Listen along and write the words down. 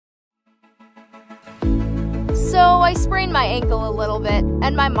So I sprained my ankle a little bit,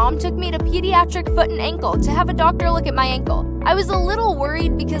 and my mom took me to Pediatric Foot and Ankle to have a doctor look at my ankle. I was a little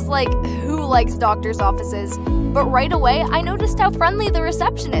worried because, who likes doctor's offices? But right away, I noticed how friendly the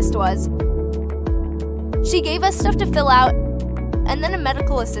receptionist was. She gave us stuff to fill out, and then a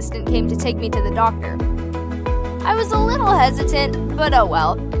medical assistant came to take me to the doctor. I was a little hesitant, but oh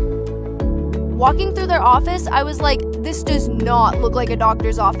well. Walking through their office, I was like, this does not look like a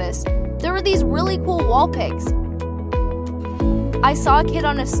doctor's office. There were these really cool wall pigs. I saw a kid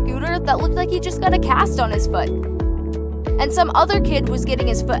on a scooter that looked like he just got a cast on his foot. And some other kid was getting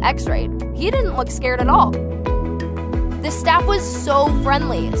his foot x-rayed. He didn't look scared at all. The staff was so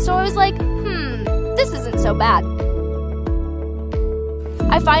friendly, so I was like, this isn't so bad.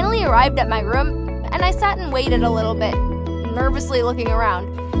 I finally arrived at my room, and I sat and waited a little bit, nervously looking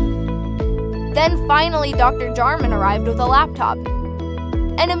around. Then finally Dr. Jarman arrived with a laptop,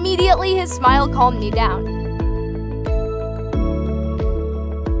 and immediately his smile calmed me down.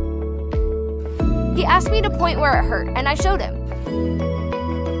 He asked me to point where it hurt, and I showed him.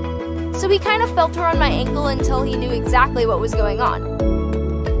 So he kind of felt around my ankle until he knew exactly what was going on.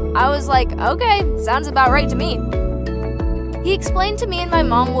 I was like, okay, sounds about right to me. He explained to me and my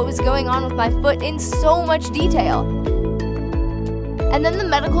mom what was going on with my foot in so much detail. And then the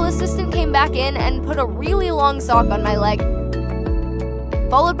medical assistant came back in and put a really long sock on my leg,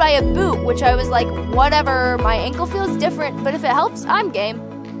 followed by a boot, which I was like, whatever, my ankle feels different, but if it helps, I'm game.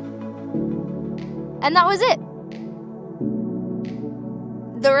 And that was it.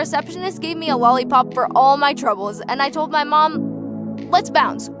 The receptionist gave me a lollipop for all my troubles, and I told my mom, let's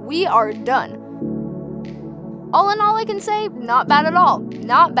bounce, we are done. All in all, I can say, not bad at all,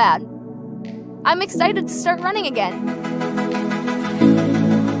 not bad. I'm excited to start running again.